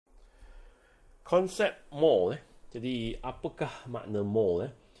Konsep mol. Jadi, apakah makna mol?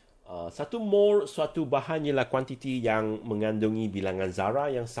 Satu mol suatu bahan ialah kuantiti yang mengandungi bilangan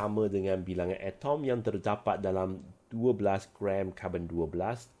zarah yang sama dengan bilangan atom yang terdapat dalam 12 gram karbon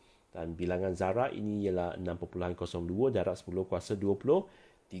 12, dan bilangan zarah ini ialah 6.02 darab 10 kuasa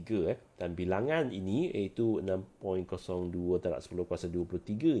 23, dan bilangan ini iaitu 6.02 darab 10 kuasa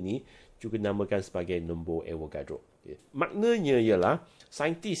 23 ini juga dinamakan sebagai nombor Avogadro. Maknanya ialah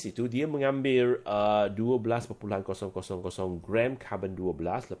saintis itu dia mengambil 12.000 gram karbon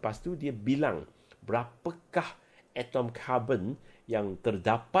 12, lepas tu dia bilang berapakah atom karbon yang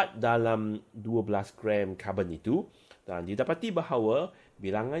terdapat dalam 12 gram karbon itu, dan didapati bahawa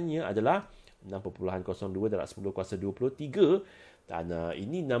bilangannya adalah 6.02 darab 10 kuasa 23, dan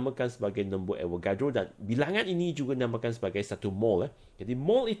ini dinamakan sebagai nombor Avogadro, dan bilangan ini juga dinamakan sebagai satu mol. Jadi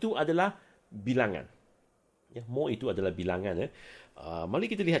mol itu adalah bilangan. Mol itu adalah bilangan.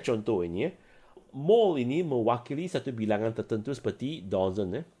 Mari kita lihat contoh ini. Mol ini mewakili satu bilangan tertentu seperti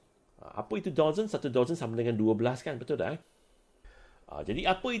dozen. Apa itu dozen? Satu dozen sama dengan 12 kan? Betul tak? Jadi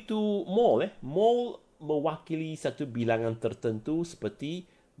apa itu mol? Mol mewakili satu bilangan tertentu seperti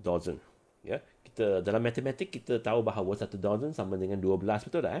dozen. Kita dalam matematik kita tahu bahawa satu dozen sama dengan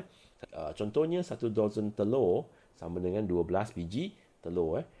 12, betul tak? Contohnya satu dozen telur sama dengan 12 biji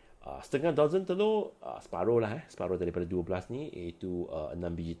telur. Setengah dozen telur, separuh lah. Separuh daripada 12 ni iaitu 6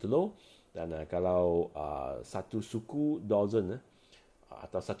 biji telur. Dan kalau satu suku dozen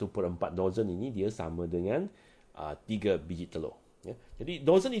atau 1/4 dozen ini dia sama dengan 3 biji telur. Jadi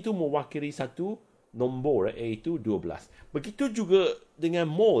dozen itu mewakili satu nombor iaitu 12. Begitu juga dengan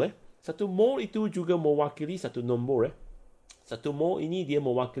mol. Satu mol itu juga mewakili satu nombor. Satu mol ini dia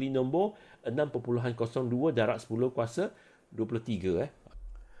mewakili nombor 6.02 darab 10 kuasa 23.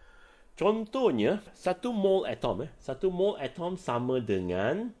 Contohnya, satu mol atom. Satu mol atom sama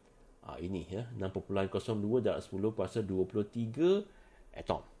dengan ini 6.02 darab 10 kuasa 23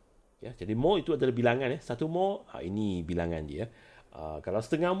 atom. Jadi mol itu adalah bilangan. Satu mol, ini bilangan dia. Kalau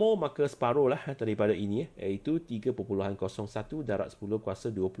setengah mol, maka separuh lah daripada ini, iaitu 3.01 darab 10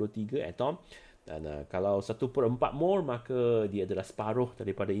 kuasa 23 atom. Dan kalau 1/4 mol, maka dia adalah separuh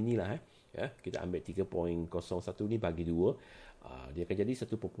daripada inilah. Kita ambil 3.01 ni bagi 2. Dia akan jadi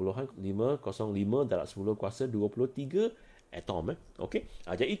 1.505 darab 10 kuasa 23 atom. Okey.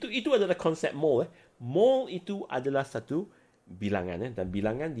 Jadi itu adalah konsep mol. Mol itu adalah satu bilangan, dan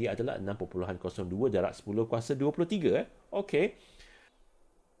bilangan dia adalah 6.02 darab 10 kuasa 23. Okey.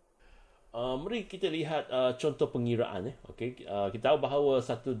 Mari kita lihat contoh pengiraan. Okey. Kita tahu bahawa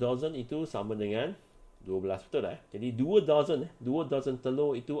satu dozen itu sama dengan 12, betul tak? Jadi 2 dozen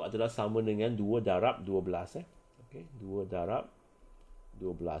telur itu adalah sama dengan 2 darab 12. Okey, 2 darab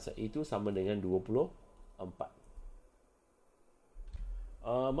 12 itu sama dengan 24.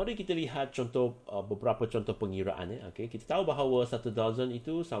 Mari kita lihat beberapa contoh pengiraan. Okey, kita tahu bahawa 1 dozen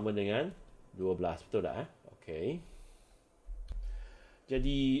itu sama dengan 12, betul tak? Okey.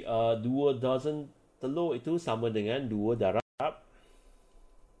 Jadi 2 dozen telur itu sama dengan 2 darab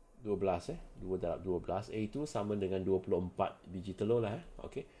 12. 2 darab 12 itu sama dengan 24 biji telur lah.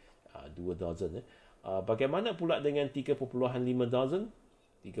 Okey. 2 dozen. Bagaimana pula dengan 3.5 dozen?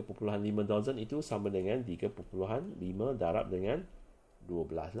 3.5 dozen itu sama dengan 3.5 darab dengan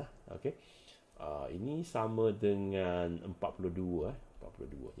 12 lah. Okey. Ini sama dengan 42.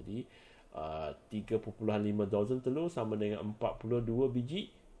 42. Jadi 3.5 dozen telur sama dengan 42 biji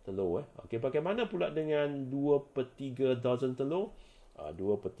telur. Okey. Bagaimana pula dengan 2/3 dozen telur?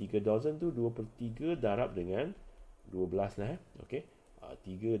 2/3 dozen tu 2/3 darab dengan 12 lah. Okey.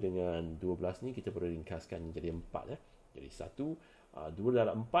 3 dengan 12 ni kita perlu ringkaskan jadi 4. Jadi 2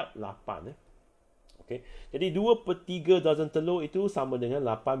 darab 4, 8. Okey. Jadi 2/3 dozen telur itu sama dengan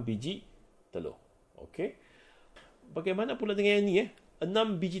 8 biji telur. Okey. Bagaimana pula dengan yang ni?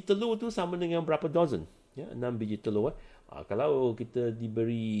 6 biji telur tu sama dengan berapa dozen? 6 biji telur. Kalau kita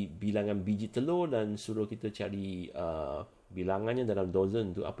diberi bilangan biji telur dan suruh kita cari bilangannya dalam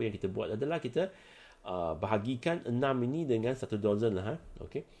dozen tu, apa yang kita buat adalah kita bahagikan 6 ini dengan 1 dozen lah.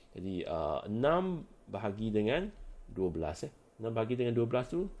 Okey. Jadi 6 bahagi dengan 12. 6 bahagi dengan 12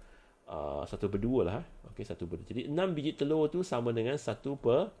 tu 1/2 lah. Okey, 1/2. Jadi 6 biji telur tu sama dengan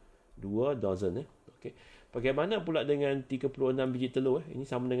 1/2 dozen. Okey. Bagaimana pula dengan 36 biji telur? Ini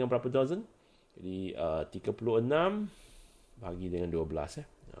sama dengan berapa dozen? Jadi 36 bahagi dengan 12.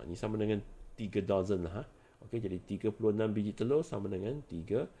 Ini sama dengan 3 dozen lah. Okey, jadi 36 biji telur sama dengan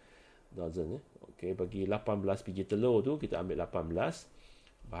 3 dozen. Okey, bagi 18 biji telur tu kita ambil 18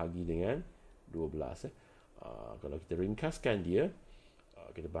 bahagi dengan 12. Kalau kita ringkaskan dia,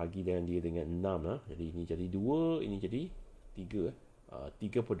 kita bahagi dengan dia dengan 6 lah. Jadi ini jadi 2, ini jadi 3.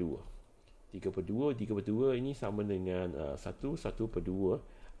 3/2. 3/2 ini sama dengan 1 per 2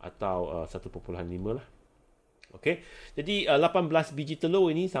 atau 1/5 lah. Okey. Jadi 18 biji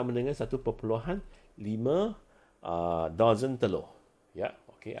telur ini sama dengan 1/5 dozen telur. Ya,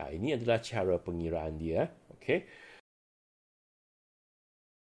 okey. Ini adalah cara pengiraan dia. Okey.